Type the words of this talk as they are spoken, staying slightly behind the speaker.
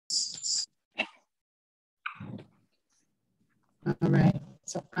All right,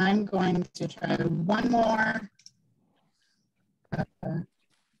 so I'm going to try one more.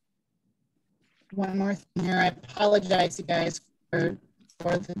 One more thing here. I apologize, you guys, for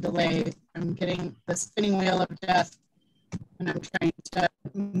the delay. I'm getting the spinning wheel of death, and I'm trying to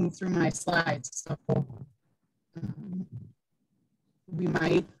move through my slides. So we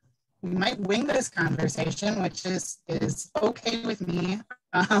might wing this conversation, which is okay with me.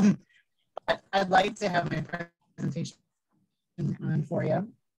 But I'd like to have my presentation on for you.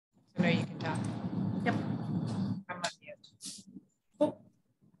 So now you can talk. Yep. I'm on mute. Oh.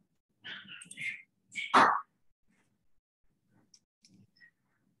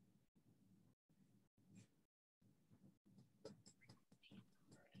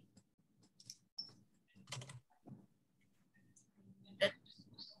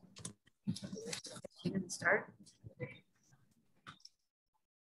 You can start.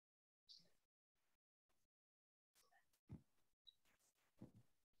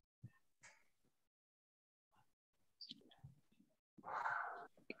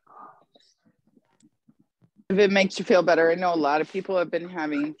 If it makes you feel better, I know a lot of people have been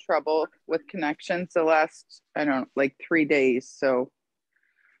having trouble with connections the last, I don't know, like 3 days. So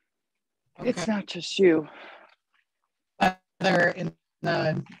it's not just you. They're in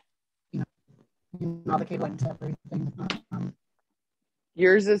the, all the cable and everything.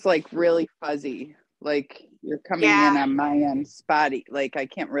 Yours is like really fuzzy. Like you're coming in on my end spotty. Like I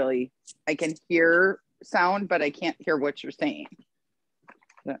can hear sound, but I can't hear what you're saying.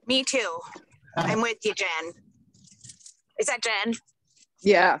 Me too. I'm with you, Jen. Is that Jen?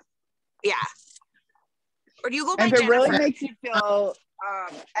 Yeah. Yeah. Or do you go by And if it Jennifer? really makes you feel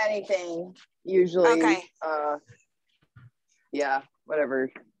anything, usually, okay. Yeah,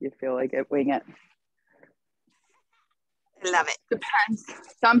 whatever you feel like it, wing it. Love it. Depends.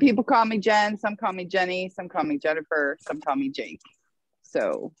 Some people call me Jen, some call me Jenny, some call me Jennifer, some call me Jake.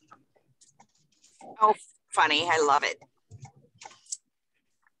 So. Oh, funny. I love it.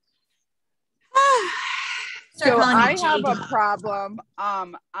 So I have a problem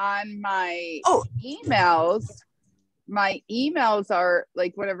on my emails. My emails are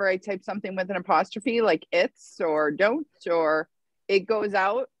like whenever I type something with an apostrophe, like it's or don't, or it goes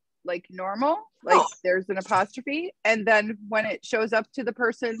out like normal, like there's an apostrophe. And then when it shows up to the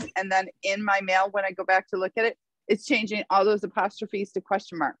person and then in my mail, when I go back to look at it, it's changing all those apostrophes to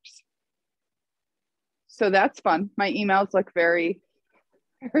question marks. So that's fun. My emails look very,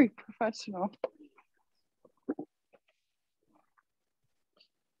 very professional.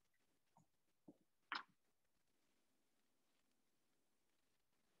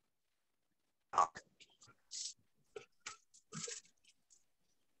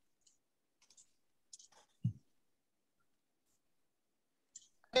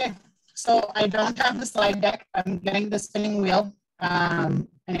 Okay, so I don't have the slide deck. I'm getting the spinning wheel, and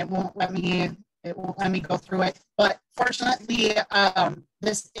it won't let me go through it. But fortunately,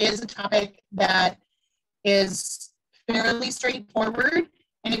 this is a topic that is fairly straightforward.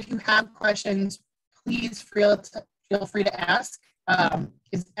 And if you have questions, please feel free to ask.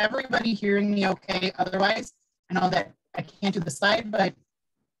 Is everybody hearing me okay? Otherwise, I know that I can't do the slide, but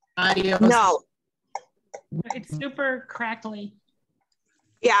audio. No. It's super crackly.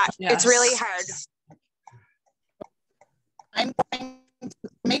 Yeah, It's really hard. I'm going to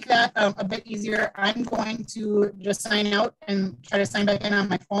make that a bit easier. I'm going to just sign out and try to sign back in on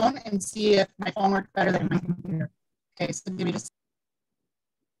my phone and see if my phone works better than my computer. Okay, so give me just.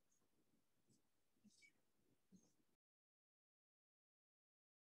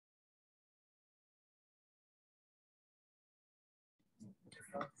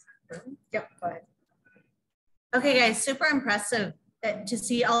 Yep, go ahead. Okay, guys, super impressive to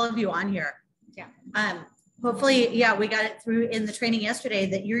see all of you on here. Yeah. Hopefully, we got it through in the training yesterday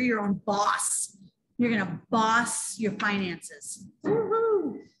that you're your own boss. You're gonna boss your finances.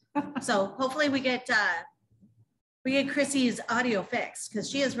 Woo-hoo. So hopefully we get Chrissy's audio fixed because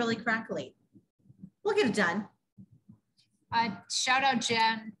she is really crackly. We'll get it done. Shout out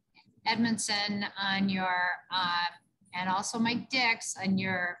Jen Edmondson on your and also Mike Dix on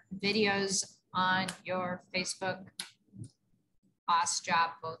your videos on your Facebook. Awesome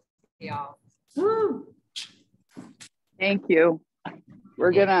job, both of y'all. Woo. Thank you.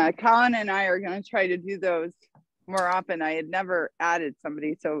 Colin and I are gonna try to do those more often. I had never added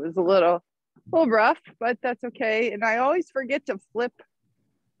somebody, so it was a little rough, but that's okay. And I always forget to flip.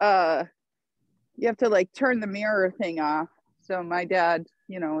 You have to like turn the mirror thing off. So my dad,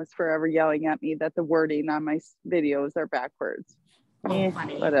 is forever yelling at me that the wording on my videos are backwards. Funny.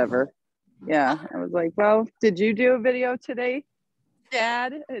 Whatever. Yeah, I was like, well, did you do a video today?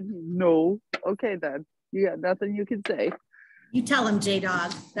 Dad? And no. Okay, then. You got nothing you can say. You tell him,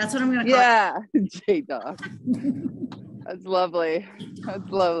 J-Dog. That's what I'm going to call Yeah, J-Dog. That's lovely. That's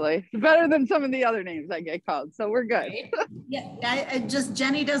lovely. It's better than some of the other names I get called, so we're good. Yeah, I just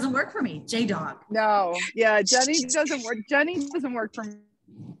Jenny doesn't work for me. J-Dog. No, yeah, Jenny doesn't work. Jenny doesn't work for me.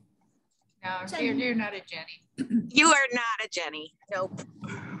 No, you're not a Jenny. You are not a Jenny. Nope.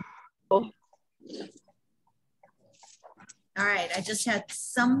 All right, I just had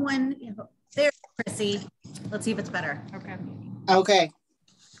someone there, Chrissy. Let's see if it's better. Okay. Okay.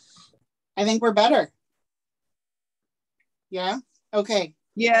 I think we're better. Yeah. Okay.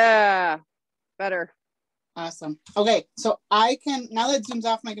 Yeah, better. Awesome. Okay. So I can, now that Zoom's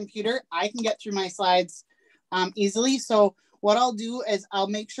off my computer, I can get through my slides easily. So what I'll do is I'll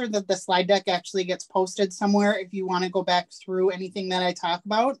make sure that the slide deck actually gets posted somewhere if you want to go back through anything that I talk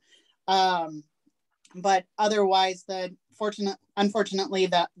about. But otherwise, unfortunately,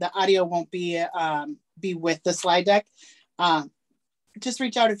 the audio won't be with the slide deck. Just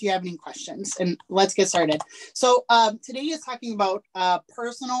reach out if you have any questions, and let's get started. So today is talking about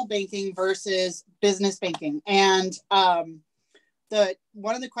personal banking versus business banking. And one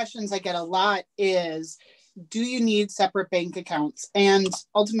of the questions I get a lot is, do you need separate bank accounts? And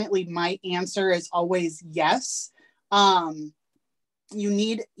ultimately, my answer is always yes. You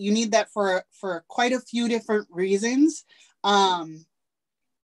need that for quite a few different reasons.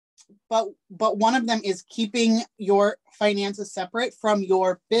 But one of them is keeping your finances separate from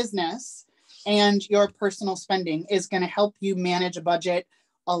your business, and your personal spending is going to help you manage a budget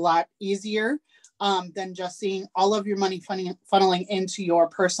a lot easier than just seeing all of your money funneling into your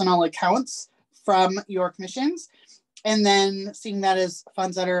personal accounts from your commissions, and then seeing that as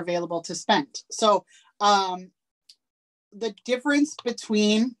funds that are available to spend. So the difference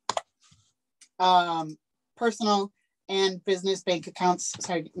between personal and business bank accounts,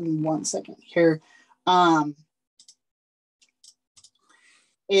 sorry, give me 1 second here,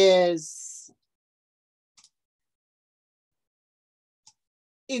 is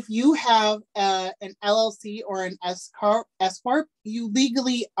if you have an LLC or an S Corp, you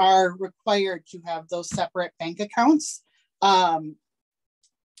legally are required to have those separate bank accounts.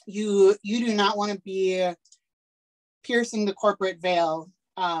 You do not want to be piercing the corporate veil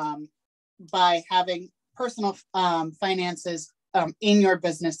by having personal finances in your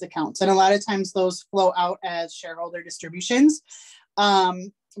business accounts. And a lot of times those flow out as shareholder distributions.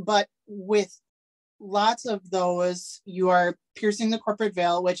 But with lots of those, you are piercing the corporate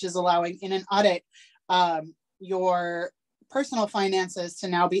veil, which is allowing in an audit your personal finances to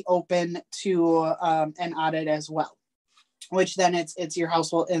now be open to an audit as well, which then it's your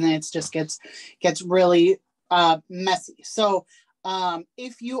household, and then it just gets really messy. So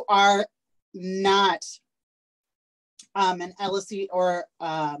if you are not an LLC or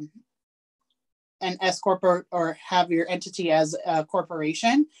an S Corp or have your entity as a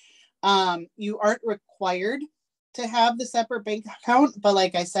corporation, you aren't required to have the separate bank account, but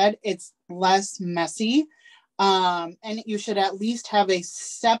like I said, it's less messy. And you should at least have a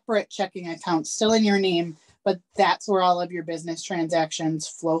separate checking account still in your name, but that's where all of your business transactions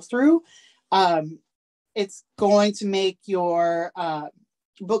flow through. It's going to make your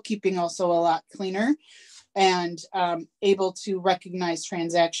bookkeeping also a lot cleaner, and able to recognize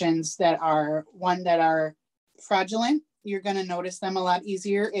transactions that are fraudulent. You're going to notice them a lot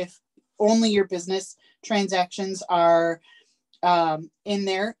easier if only your business transactions are in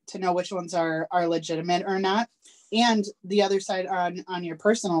there, to know which ones are legitimate or not. And the other side, on your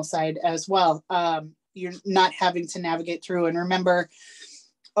personal side as well, you're not having to navigate through and remember,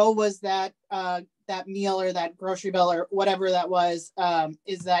 oh, was that meal or that grocery bill or whatever that was,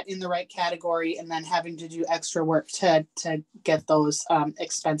 is that in the right category, and then having to do extra work to get those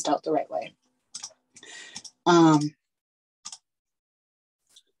expensed out the right way.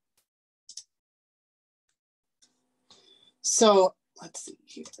 So let's see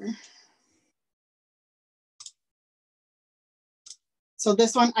here. So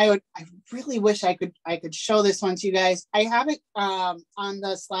this one, I really wish I could show this one to you guys. I have it on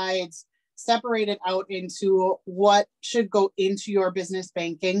the slides separated out into what should go into your business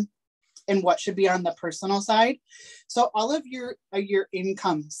banking and what should be on the personal side. So all of your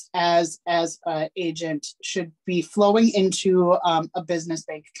incomes as an agent should be flowing into a business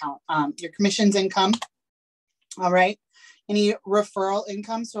bank account. Your commissions income, all right? Any referral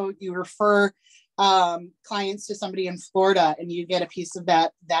income, so you refer clients to somebody in Florida and you get a piece of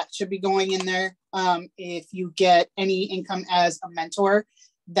that should be going in there. If you get any income as a mentor,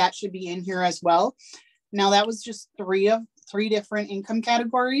 that should be in here as well. Now that was just three different income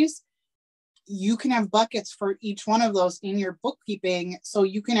categories. you can have buckets for each one of those in your bookkeeping, so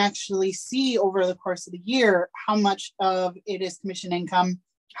you can actually see over the course of the year how much of it is commission income,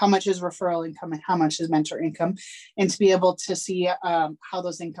 how much is referral income, and how much is mentor income, and to be able to see how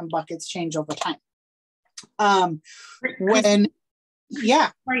those income buckets change over time.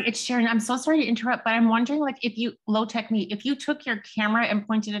 Yeah. Sorry, it's Sharon. I'm so sorry to interrupt, but I'm wondering, like, if you, low tech me, if you took your camera and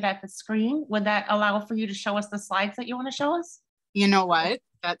pointed it at the screen, would that allow for you to show us the slides that you want to show us? You know what?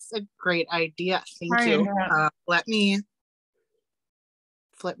 That's a great idea. Thank you. Let me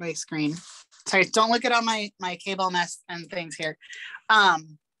flip my screen. Sorry, don't look at all my cable mess and things here.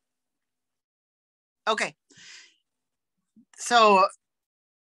 Okay. So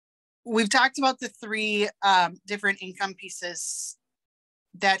we've talked about the three different income pieces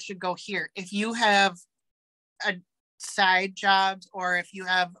that should go here. If you have a side jobs, or if you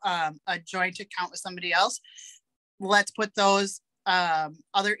have a joint account with somebody else, let's put those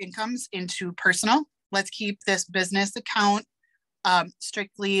other incomes into personal. Let's keep this business account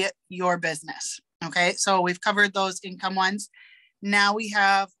strictly your business. Okay, so we've covered those income ones. Now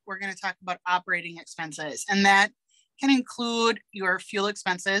we're going to talk about operating expenses, and that can include your fuel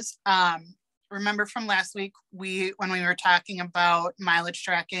expenses. Remember from last week, when we were talking about mileage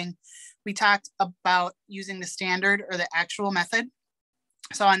tracking, we talked about using the standard or the actual method.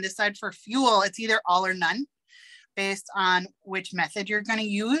 So on this side for fuel, it's either all or none based on which method you're going to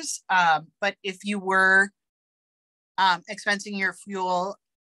use. But if you were expensing your fuel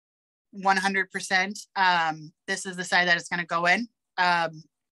 100%, this is the side that it's going to go in.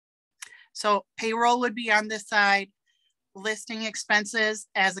 So payroll would be on this side. Listing expenses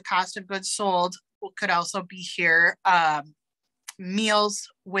as a cost of goods sold could also be here. Meals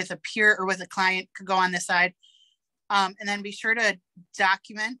with a peer or with a client could go on this side. And then be sure to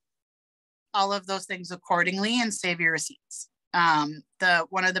document all of those things accordingly and save your receipts. One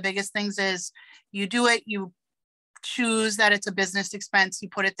of the biggest things is you do it, you choose that it's a business expense, you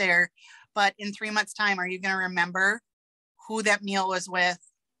put it there, but in 3 months' time, are you going to remember who that meal was with,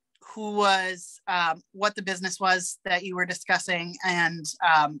 who was, what the business was that you were discussing, and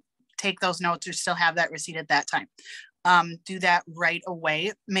take those notes or still have that receipt at that time. Do that right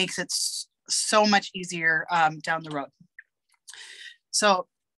away. Makes it so much easier down the road. So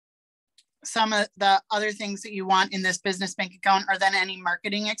some of the other things that you want in this business bank account are then any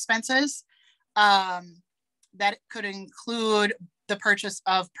marketing expenses. That could include the purchase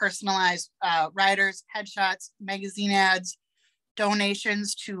of personalized riders, headshots, magazine ads,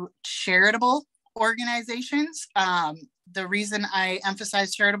 donations to charitable organizations. The reason I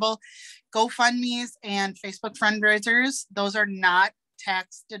emphasize charitable, GoFundMes and Facebook fundraisers, those are not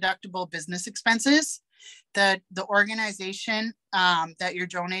tax deductible business expenses. The organization that you're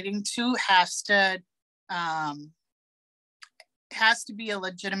donating to has to be a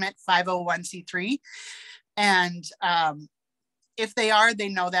legitimate 501c3. And if they are, they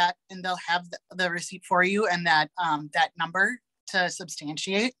know that, and they'll have the receipt for you and that number to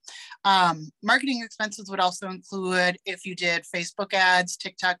substantiate. Marketing expenses would also include if you did Facebook ads,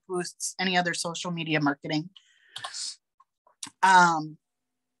 TikTok boosts, any other social media marketing.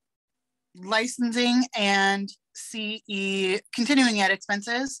 Licensing and CE continuing ed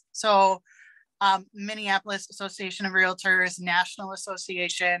expenses. So Minneapolis Association of Realtors, National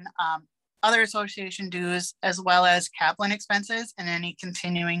Association, other association dues, as well as Kaplan expenses and any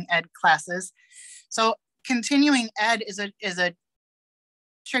continuing ed classes. So continuing ed is a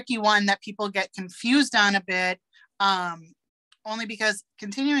tricky one that people get confused on a bit, only because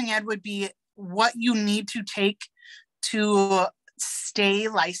continuing ed would be what you need to take to stay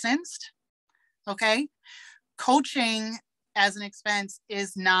licensed. Okay. Coaching as an expense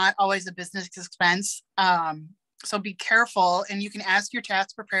is not always a business expense. So be careful, and you can ask your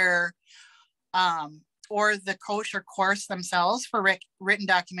tax preparer or the coach or course themselves for written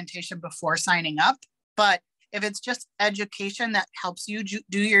documentation before signing up. But if it's just education that helps you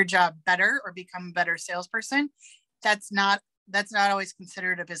do your job better or become a better salesperson, that's not always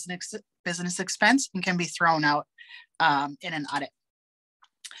considered a business expense and can be thrown out in an audit.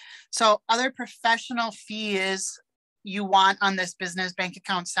 So other professional fees you want on this business bank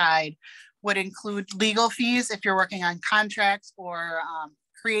account side would include legal fees if you're working on contracts or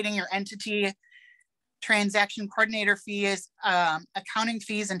creating your entity, transaction coordinator fees, accounting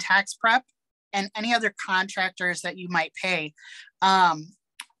fees and tax prep, and any other contractors that you might pay.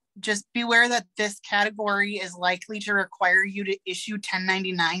 Just beware that this category is likely to require you to issue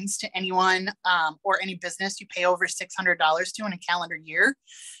 1099s to anyone or any business you pay over $600 to in a calendar year.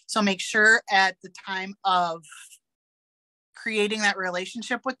 So make sure at the time of creating that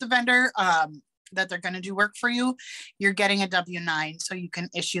relationship with the vendor that they're going to do work for you, you're getting a W-9 so you can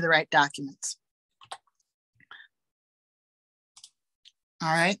issue the right documents.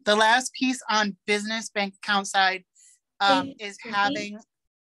 All right. The last piece on business bank account side is having.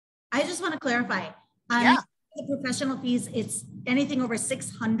 I just want to clarify. The professional fees, it's anything over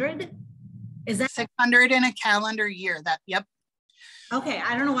 600. Is that 600 in a calendar year? That, yep. Okay.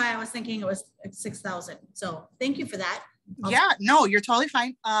 I don't know why I was thinking it was 6,000. So thank you for that. Yeah, no, you're totally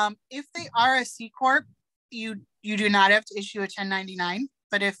fine. If they are a C Corp, you do not have to issue a 1099,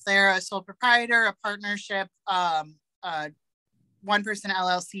 but if they're a sole proprietor, a partnership, one person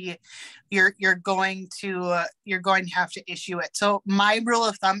LLC, you're going to have to issue it. So my rule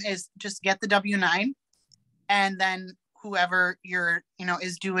of thumb is just get the W-9, and then whoever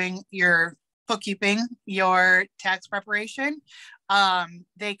is doing your bookkeeping, your tax preparation,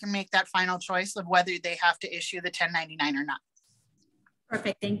 they can make that final choice of whether they have to issue the 1099 or not.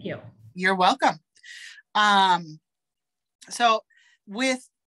 Perfect. Thank you. You're welcome. So with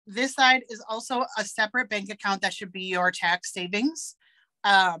this side is also a separate bank account that should be your tax savings.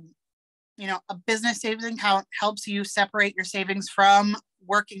 A business savings account helps you separate your savings from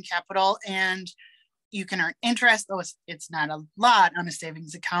working capital, and you can earn interest, though it's not a lot on a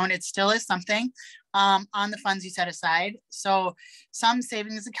savings account. It still is something on the funds you set aside. So some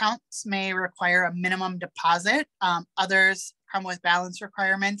savings accounts may require a minimum deposit. Others come with balance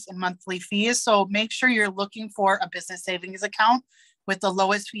requirements and monthly fees. So make sure you're looking for a business savings account with the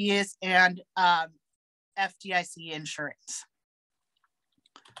lowest fees and FDIC insurance.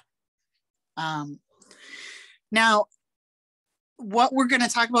 Now, what we're going to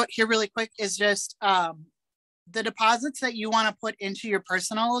talk about here really quick is just the deposits that you want to put into your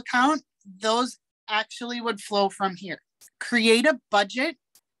personal account. Those actually would flow from here. Create a budget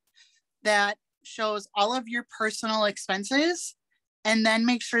that shows all of your personal expenses, and then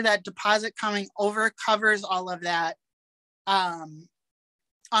make sure that deposit coming over covers all of that on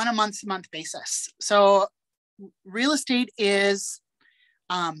a month-to-month basis. So real estate is,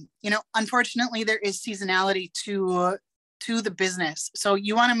 unfortunately, there is seasonality to the business. So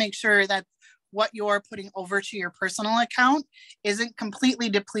you want to make sure that what you're putting over to your personal account isn't completely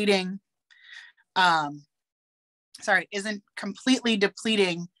depleting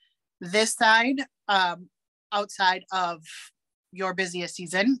this side outside of your busiest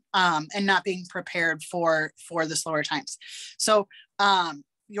season, and not being prepared for the slower times. So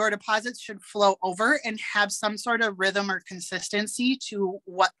your deposits should flow over and have some sort of rhythm or consistency to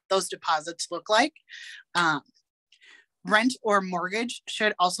what those deposits look like. Rent or mortgage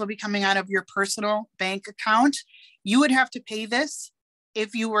should also be coming out of your personal bank account. You would have to pay this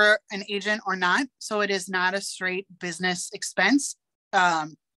if you were an agent or not. So it is not a straight business expense.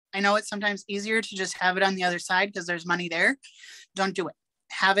 I know it's sometimes easier to just have it on the other side because there's money there. Don't do it.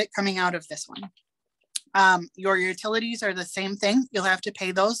 Have it coming out of this one. Your utilities are the same thing. You'll have to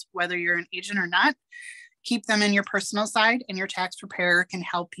pay those whether you're an agent or not. Keep them in your personal side, and your tax preparer can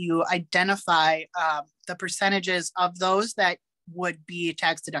help you identify the percentages of those that would be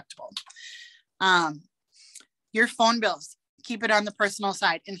tax deductible. Your phone bills, keep it on the personal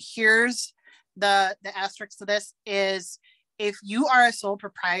side. And here's the asterisk to this is, if you are a sole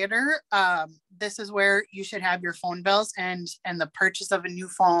proprietor, this is where you should have your phone bills and the purchase of a new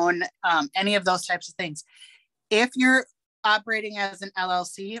phone, any of those types of things. If you're operating as an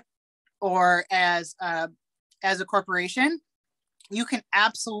LLC or as a corporation, you can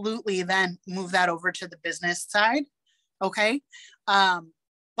absolutely then move that over to the business side, okay?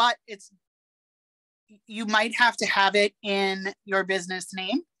 But you might have to have it in your business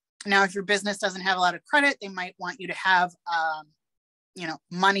name. Now, if your business doesn't have a lot of credit, they might want you to have,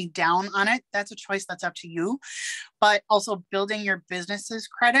 money down on it. That's a choice that's up to you. But also building your business's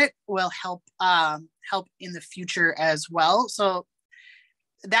credit will help in the future as well. So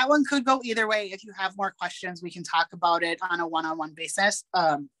that one could go either way. If you have more questions, we can talk about it on a one-on-one basis,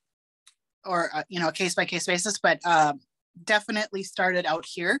 or a case-by-case basis, but definitely start it out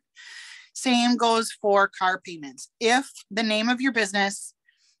here. Same goes for car payments. If the name of your business,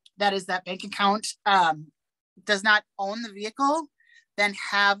 that is that bank account, does not own the vehicle, then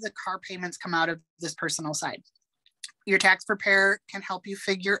have the car payments come out of this personal side. Your tax preparer can help you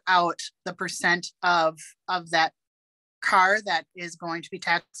figure out the percent of that car that is going to be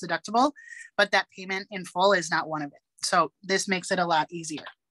tax deductible, but that payment in full is not one of it. So this makes it a lot easier.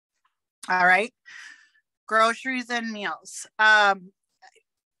 All right. Groceries and meals.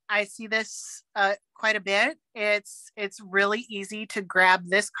 I see this quite a bit. It's really easy to grab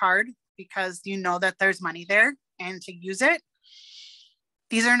this card because you know that there's money there and to use it.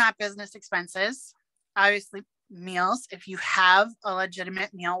 These are not business expenses. Obviously, meals, if you have a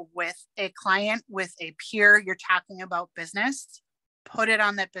legitimate meal with a client, with a peer, you're talking about business, put it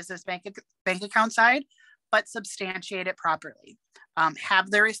on that business bank account side, but substantiate it properly.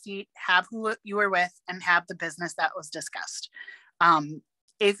 have the receipt, have who you were with, and have the business that was discussed.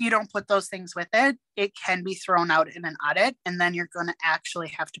 If you don't put those things with it, it can be thrown out in an audit, and then you're going to actually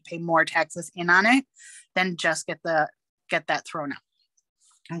have to pay more taxes in on it than just get that thrown out.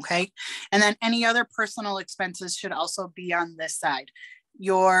 Okay. And then any other personal expenses should also be on this side.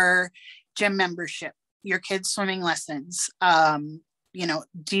 Your gym membership, your kids' swimming lessons, you know,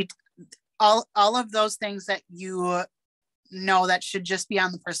 all of those things that you know that should just be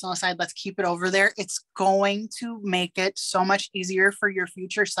on the personal side. Let's keep it over there. It's going to make it so much easier for your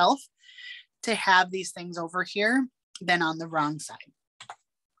future self to have these things over here than on the wrong side.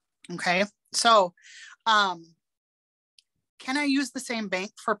 Okay. So, can I use the same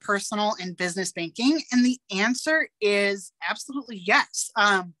bank for personal and business banking? And the answer is absolutely yes.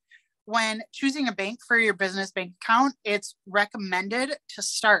 When choosing a bank for your business bank account, it's recommended to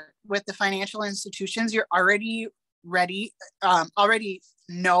start with the financial institutions you're already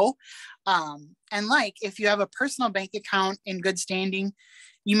know. And like, if you have a personal bank account in good standing,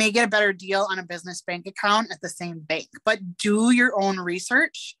 you may get a better deal on a business bank account at the same bank, but do your own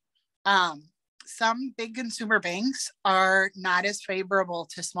research. Some big consumer banks are not as favorable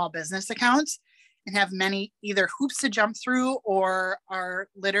to small business accounts and have many either hoops to jump through or are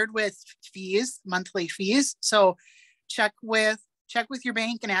littered with fees, monthly fees. So check with your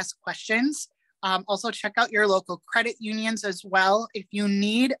bank and ask questions. Also check out your local credit unions as well. If you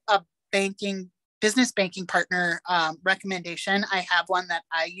need a business banking partner recommendation, I have one that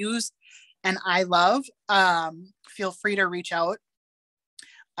I use and I love. Feel free to reach out.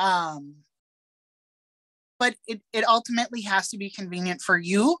 But it ultimately has to be convenient for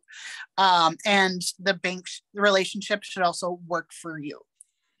you. And the bank relationship should also work for you.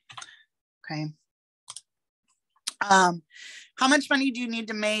 Okay. How much money do you need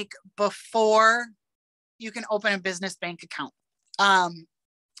to make before you can open a business bank account?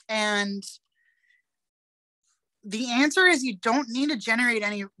 And the answer is you don't need to generate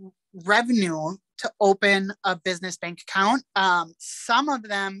any revenue to open a business bank account. Some of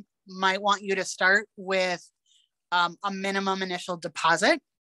them might want you to start with a minimum initial deposit.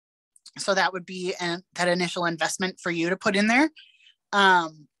 So that would be that initial investment for you to put in there.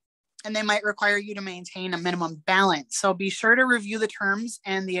 And they might require you to maintain a minimum balance. So be sure to review the terms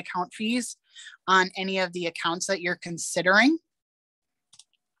and the account fees on any of the accounts that you're considering.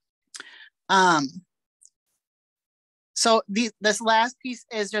 So this last piece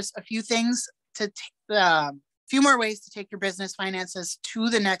is just a few things to few more ways to take your business finances to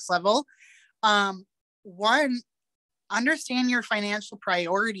the next level. One, understand your financial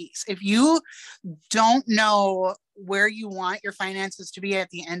priorities. If you don't know where you want your finances to be at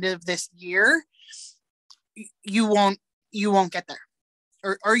the end of this year, you won't get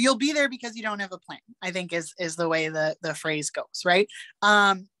there, or you'll be there because you don't have a plan, I think is the way the phrase goes, right?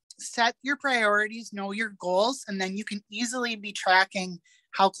 Set your priorities, know your goals, and then you can easily be tracking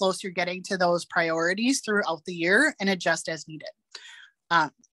how close you're getting to those priorities throughout the year and adjust as needed.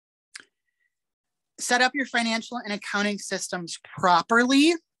 Set up your financial and accounting systems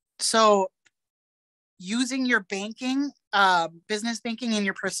properly. So using your banking, business banking and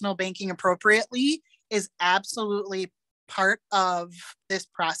your personal banking appropriately is absolutely part of this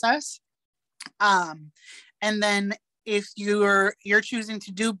process. And then if you're choosing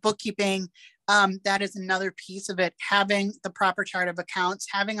to do bookkeeping, that is another piece of it. Having the proper chart of accounts,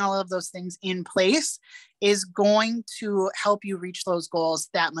 having all of those things in place is going to help you reach those goals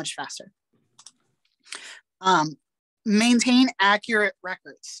that much faster. Maintain accurate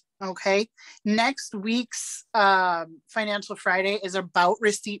records. Okay. Next week's Financial Friday is about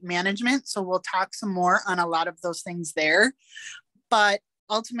receipt management. So we'll talk some more on a lot of those things there. But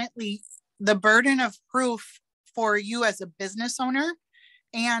ultimately, the burden of proof for you as a business owner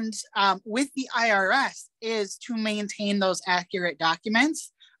and with the IRS is to maintain those accurate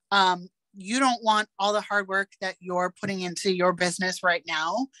documents. You don't want all the hard work that you're putting into your business right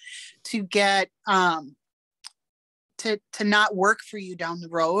now to get to not work for you down the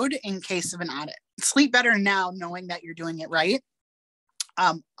road in case of an audit. Sleep better now knowing that you're doing it right.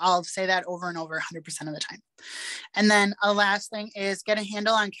 I'll say that over and over 100% of the time. And then a last thing is get a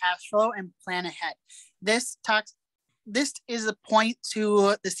handle on cash flow and plan ahead. This is a point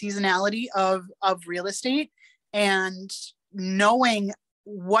to the seasonality of real estate and knowing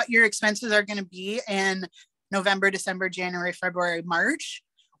what your expenses are going to be in November, December, January, February, March,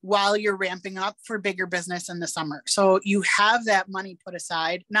 while you're ramping up for bigger business in the summer. So you have that money put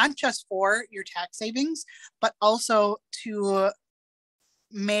aside, not just for your tax savings, but also to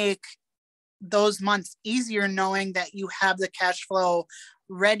make those months easier, knowing that you have the cash flow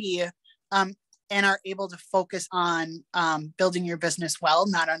ready. and are able to focus on building your business well,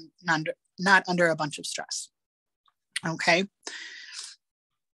 not under a bunch of stress. Okay.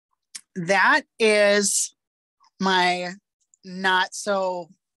 That is my not so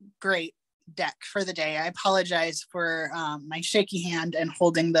great deck for the day. I apologize for my shaky hand and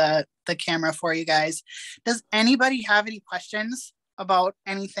holding the camera for you guys. Does anybody have any questions about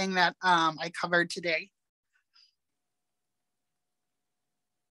anything that I covered today?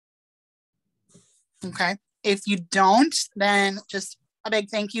 Okay. If you don't, then just a big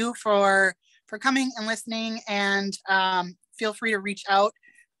thank you for coming and listening, and feel free to reach out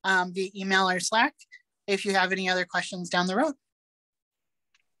via email or Slack if you have any other questions down the road.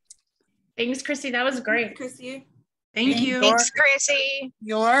 Thanks, Chrissy. That was great. Chrissy. Thank you. Thanks, Chrissy.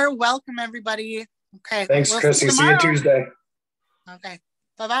 You're welcome, everybody. Okay. Thanks, Chrissy. See you Tuesday. Okay.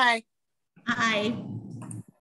 Bye-bye. Hi.